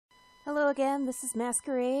Hello again, this is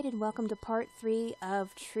Masquerade, and welcome to part 3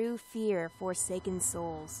 of True Fear: Forsaken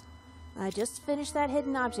Souls. I just finished that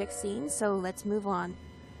hidden object scene, so let's move on.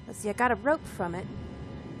 Let's see, I got a rope from it.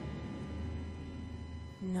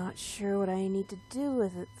 Not sure what I need to do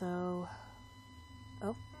with it, though.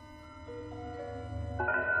 Oh.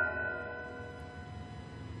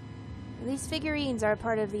 These figurines are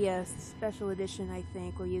part of the special edition, I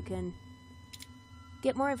think, where you can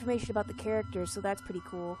get more information about the characters, so that's pretty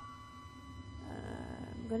cool.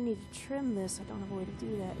 I'm gonna need to trim this. I don't have a way to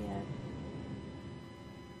do that yet.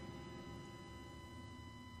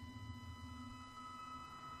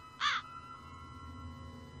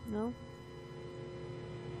 No?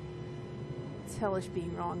 It's hellish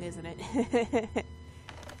being wrong, isn't it?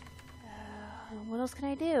 What else can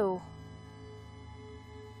I do?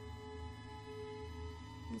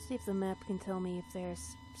 Let's see if the map can tell me if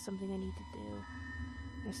there's something I need to do.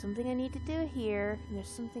 There's something I need to do here, and there's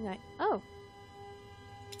something Oh!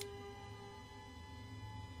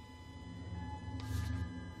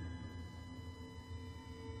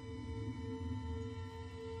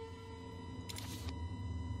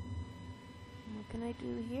 What can I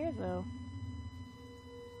do here, though?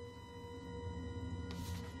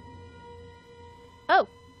 Oh!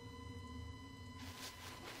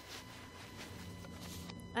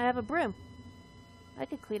 I have a broom. I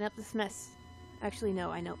could clean up this mess. Actually,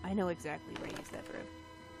 no, I know exactly where to use that broom.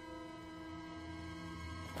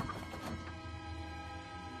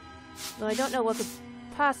 Though I don't know what could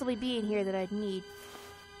possibly be in here that I'd need.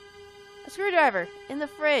 A screwdriver! In the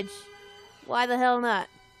fridge! Why the hell not?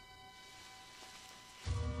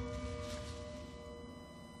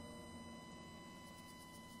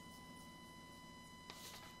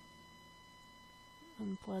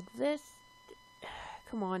 Unplug this.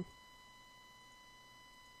 Come on.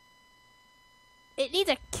 It needs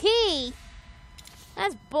a key!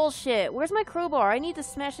 That's bullshit. Where's my crowbar? I need to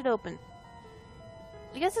smash it open.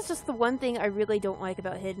 I guess it's just the one thing I really don't like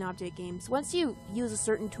about hidden object games. Once you use a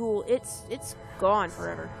certain tool, it's gone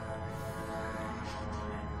forever.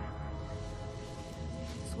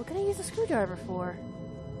 So what can I use a screwdriver for?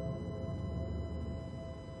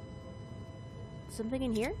 Something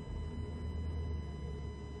in here?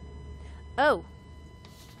 Oh.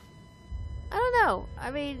 I don't know.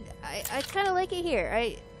 I mean, I kind of like it here.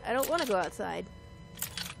 I don't want to go outside.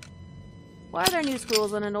 Why are there new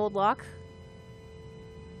scrolls on an old lock?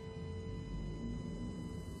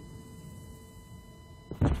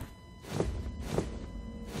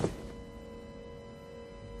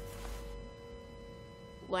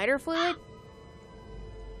 Lighter fluid?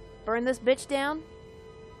 Burn this bitch down?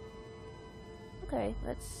 Okay,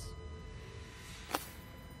 let's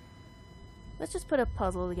just put a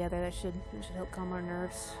puzzle together. That should help calm our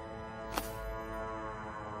nerves.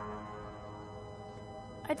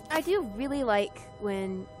 I do really like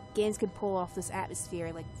when games can pull off this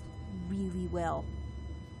atmosphere, like, really well.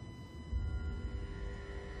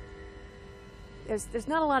 There's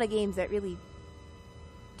not a lot of games that really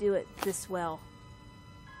do it this well.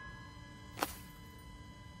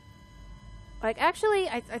 Like, actually,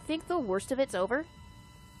 I think the worst of it's over.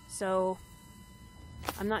 So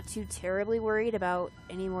I'm not too terribly worried about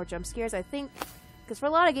any more jump scares. I think, because for a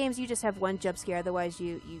lot of games you just have one jump scare, otherwise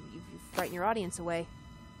you frighten your audience away.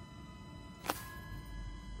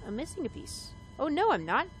 I'm missing a piece. Oh no, I'm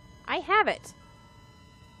not. I have it.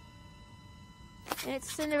 And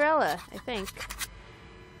it's Cinderella, I think.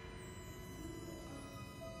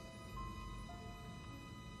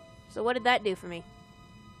 So what did that do for me?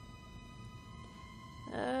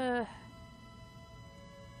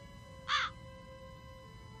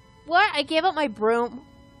 What? I gave up my broom.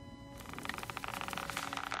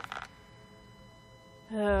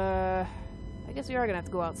 I guess we are gonna have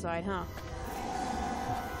to go outside, huh?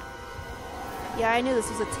 Yeah, I knew this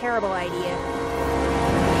was a terrible idea.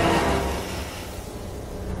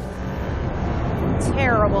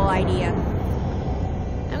 Terrible idea.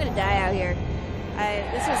 I'm gonna die out here.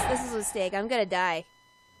 This is a mistake. I'm gonna die.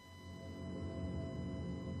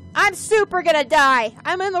 I'm super gonna die!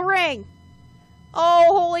 I'm in the ring!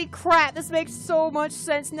 Oh, holy crap, this makes so much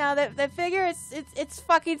sense now. That figure, it's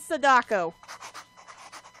fucking Sadako.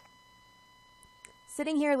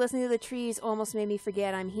 Sitting here listening to the trees almost made me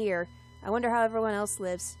forget I'm here. I wonder how everyone else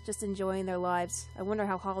lives, just enjoying their lives. I wonder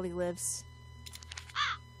how Holly lives.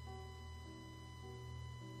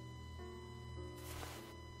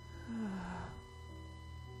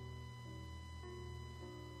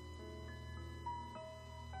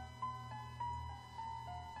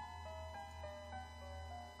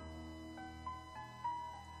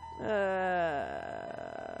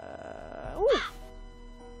 Ooh.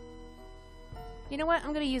 You know what?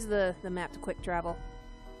 I'm gonna use the map to quick travel.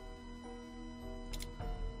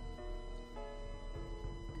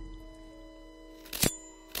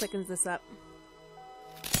 Quickens this up.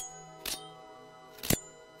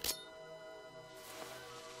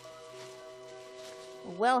 A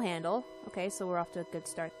well handle. Okay, so we're off to a good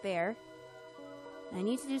start there. I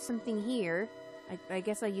need to do something here. I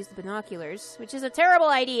guess I use the binoculars, which is a terrible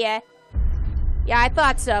idea. Yeah, I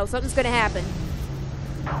thought so. Something's gonna happen.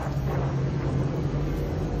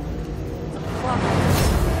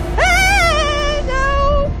 Ah,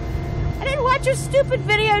 no! I didn't watch your stupid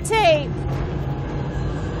videotape!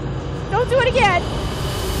 Don't do it again!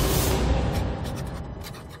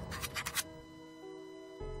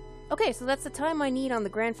 Okay, so that's the time I need on the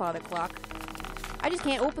grandfather clock. I just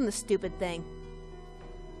can't open the stupid thing.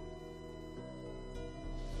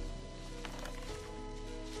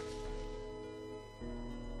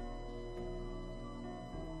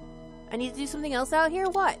 I need to do something else out here?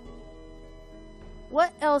 What?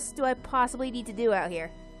 What else do I possibly need to do out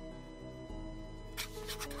here?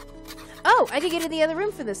 Oh, I can get in the other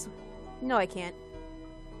room for this. No, I can't.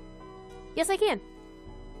 Yes, I can.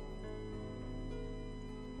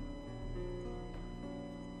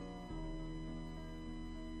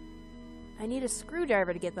 I need a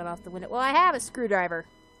screwdriver to get that off the window. Well, I have a screwdriver.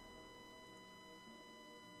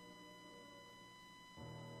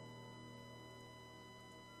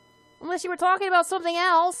 Unless you were talking about something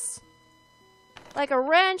else. Like a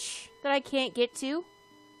wrench that I can't get to.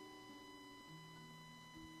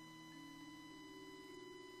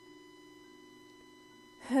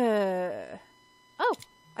 Oh,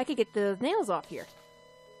 I could get the nails off here.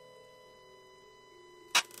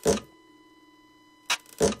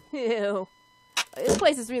 Ew. This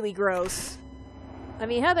place is really gross. I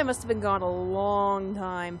mean, Heather must have been gone a long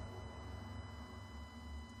time.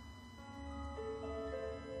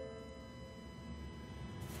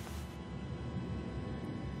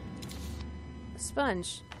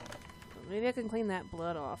 Sponge. Maybe I can clean that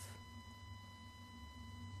blood off.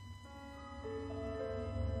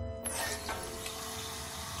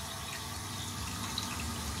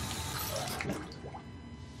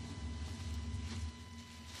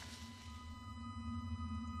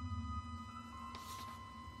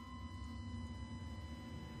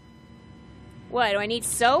 What, do I need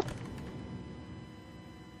soap?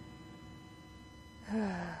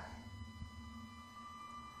 Can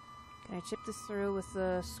I chip this through with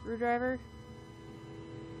a screwdriver?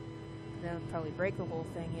 That would probably break the whole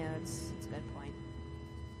thing. Yeah, that's a good point.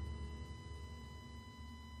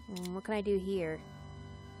 What can I do here?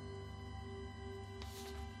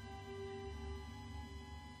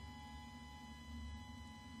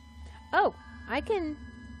 Oh, I can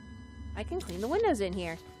clean the windows in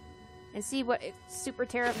here. And see what super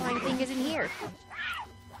terrifying thing is in here.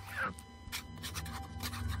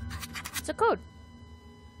 It's a code.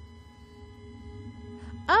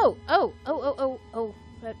 Oh,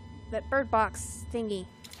 that bird box thingy.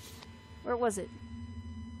 Where was it?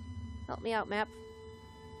 Help me out, map.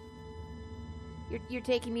 You're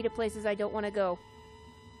taking me to places I don't want to go.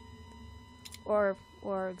 Or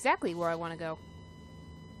exactly where I want to go.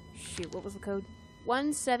 Shoot, what was the code?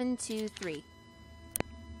 1723.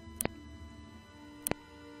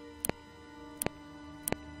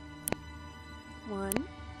 One,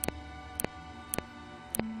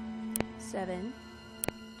 7,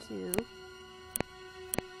 2,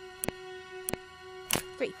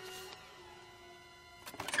 3.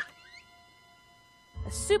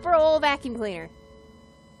 A super old vacuum cleaner.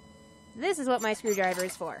 This is what my screwdriver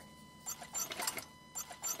is for.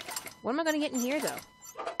 What am I going to get in here, though?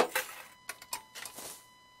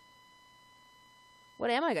 What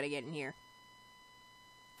am I going to get in here?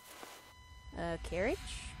 A carriage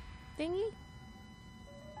thingy?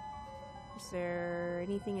 Is there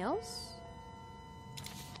anything else?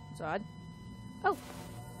 It's odd. Oh!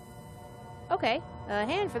 Okay. A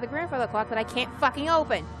hand for the grandfather clock that I can't fucking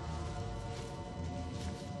open!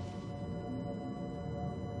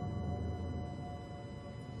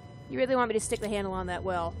 You really want me to stick the handle on that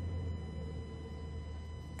well?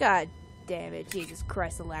 God damn it, Jesus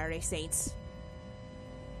Christ of Latter-day Saints.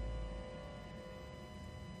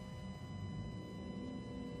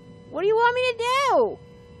 What do you want me to do?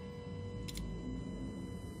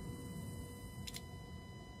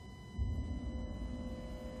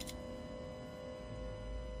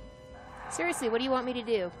 Seriously, what do you want me to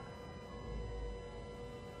do?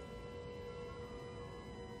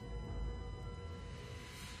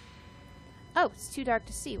 Oh, it's too dark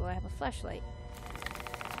to see. Well, I have a flashlight.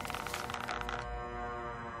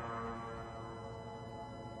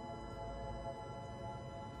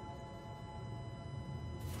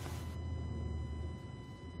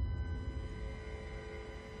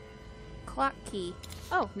 Clock key.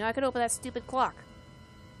 Oh, now I can open that stupid clock.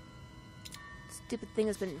 Stupid thing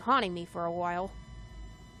has been haunting me for a while.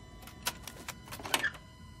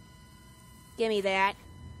 Gimme that.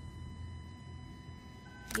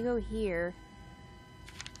 You go here.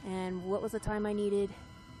 And what was the time I needed?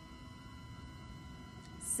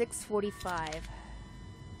 6:45.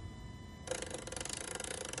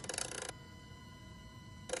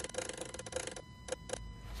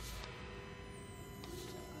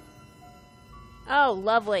 Oh,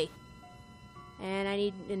 lovely. And I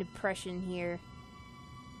need an impression here.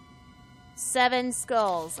 7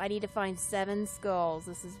 skulls. I need to find 7 skulls.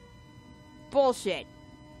 This is bullshit.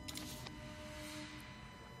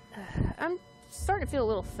 I'm starting to feel a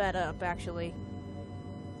little fed up, actually.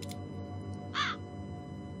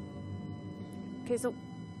 Okay, so...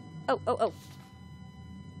 Oh.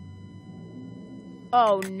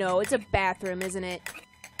 Oh, no. It's a bathroom, isn't it?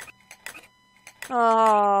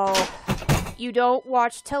 Oh... You don't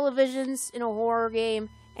watch televisions in a horror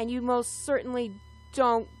game, and you most certainly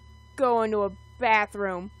don't go into a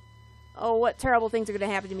bathroom. Oh, what terrible things are going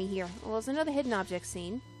to happen to me here. Well, there's another hidden object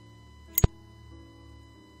scene.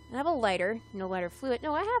 I have a lighter. No lighter fluid.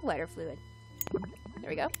 No, I have lighter fluid.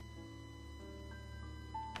 There we go.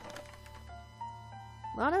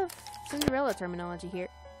 A lot of Cinderella terminology here.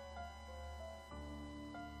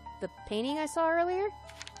 The painting I saw earlier?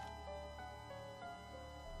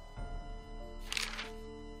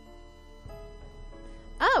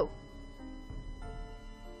 Oh!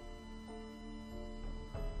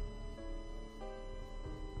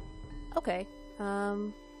 Okay.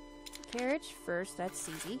 Carriage first, that's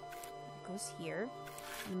easy. It goes here.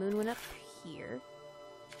 The moon went up here.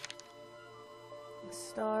 The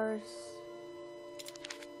stars.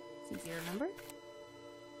 It's easy to remember.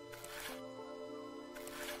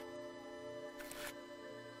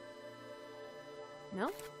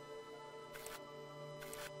 No?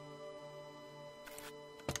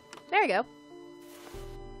 There you go.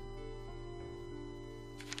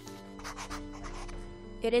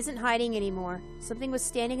 It isn't hiding anymore. Something was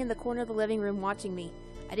standing in the corner of the living room watching me.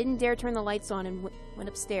 I didn't dare turn the lights on and went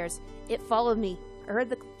upstairs. It followed me. I heard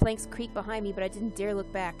the planks creak behind me, but I didn't dare look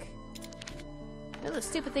back. Those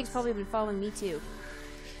stupid thing's probably been following me too.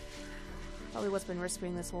 Probably what's been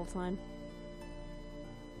whispering this whole time.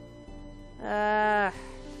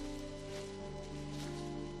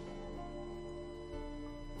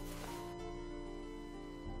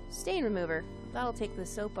 Stain remover. That'll take the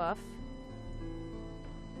soap off.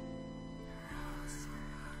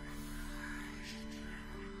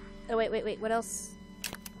 Oh, wait. What else?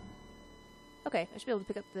 Okay, I should be able to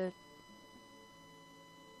pick up the...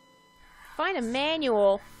 Find a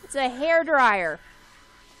manual. It's a hairdryer.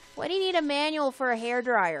 Why do you need a manual for a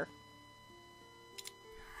hairdryer?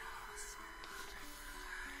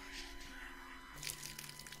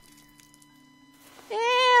 Ew!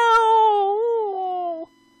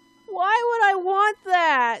 Why would I want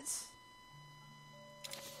that?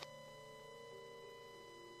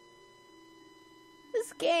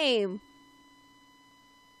 This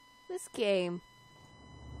game.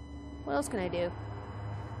 What else can I do?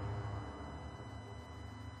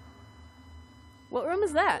 What room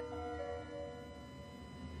is that?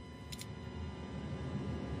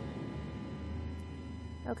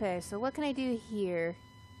 Okay, so what can I do here?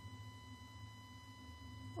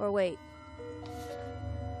 Or wait.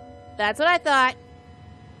 That's what I thought.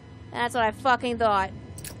 That's what I fucking thought.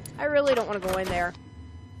 I really don't want to go in there.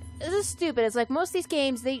 This is stupid. It's like most of these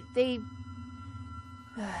games, they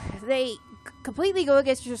completely go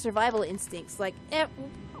against your survival instincts. Like,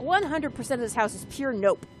 100% of this house is pure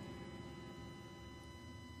nope.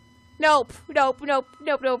 Nope. Oh,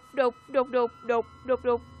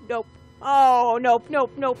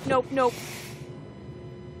 nope.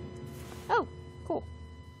 Oh, cool.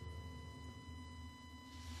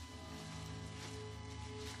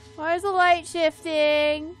 Why is the light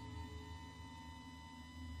shifting?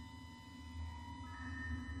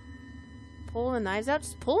 Pull the knives out?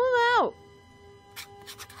 Just pull them out!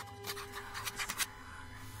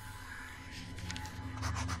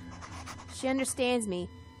 She understands me.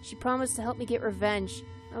 She promised to help me get revenge.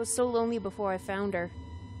 I was so lonely before I found her.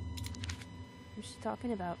 What's she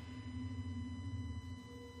talking about?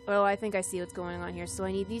 Oh, I think I see what's going on here. So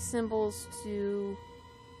I need these symbols to...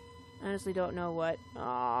 I honestly don't know what.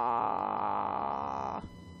 Ah,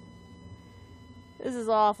 this is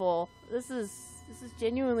awful. This is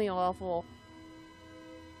genuinely awful.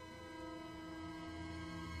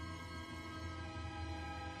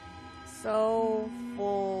 So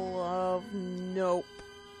full of nope.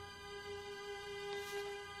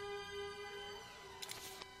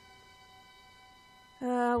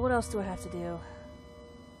 what else do I have to do?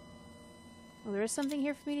 Oh, there is something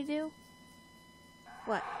here for me to do?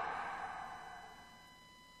 What?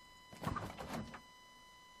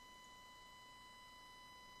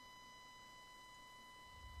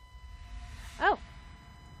 Oh!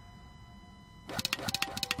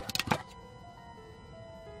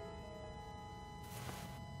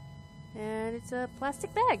 And it's a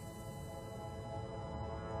plastic bag.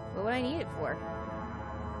 What would I need it for?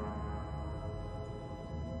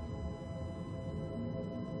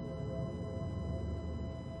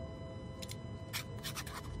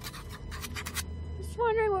 Just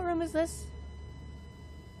wondering, what room is this?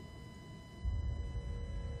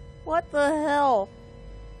 What the hell?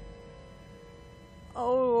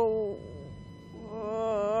 Oh,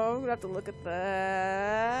 I'm gonna have to look at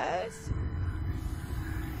that.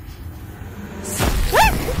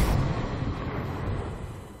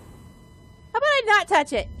 How about I not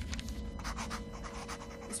touch it?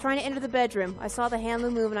 I was trying to enter the bedroom. I saw the handle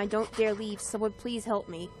move and I don't dare leave. Someone please help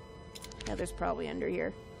me. Yeah, there's probably under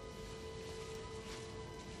here.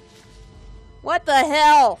 What the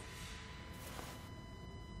hell?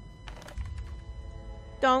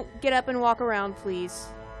 Don't get up and walk around, please.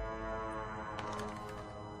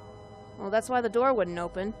 Well, that's why the door wouldn't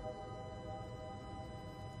open.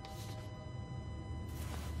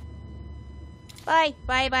 Bye.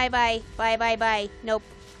 Bye, bye, bye. Bye, bye, bye. Nope.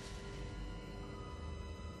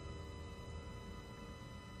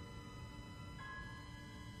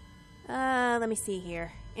 Let me see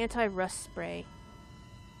here. Anti-rust spray.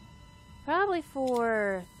 Probably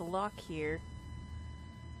for the lock here.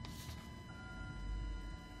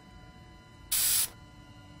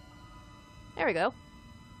 There we go.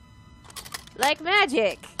 Like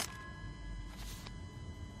magic!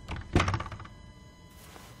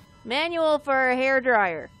 Manual for a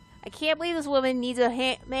hairdryer. I can't believe this woman needs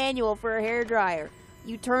a manual for a hairdryer.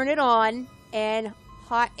 You turn it on, and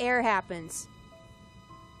hot air happens.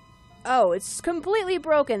 Oh, it's completely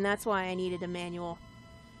broken. That's why I needed a manual.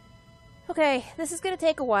 Okay, this is going to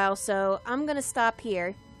take a while, so I'm going to stop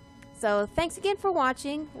here. So, thanks again for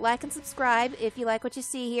watching. Like and subscribe if you like what you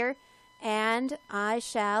see here. And I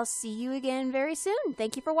shall see you again very soon.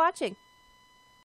 Thank you for watching.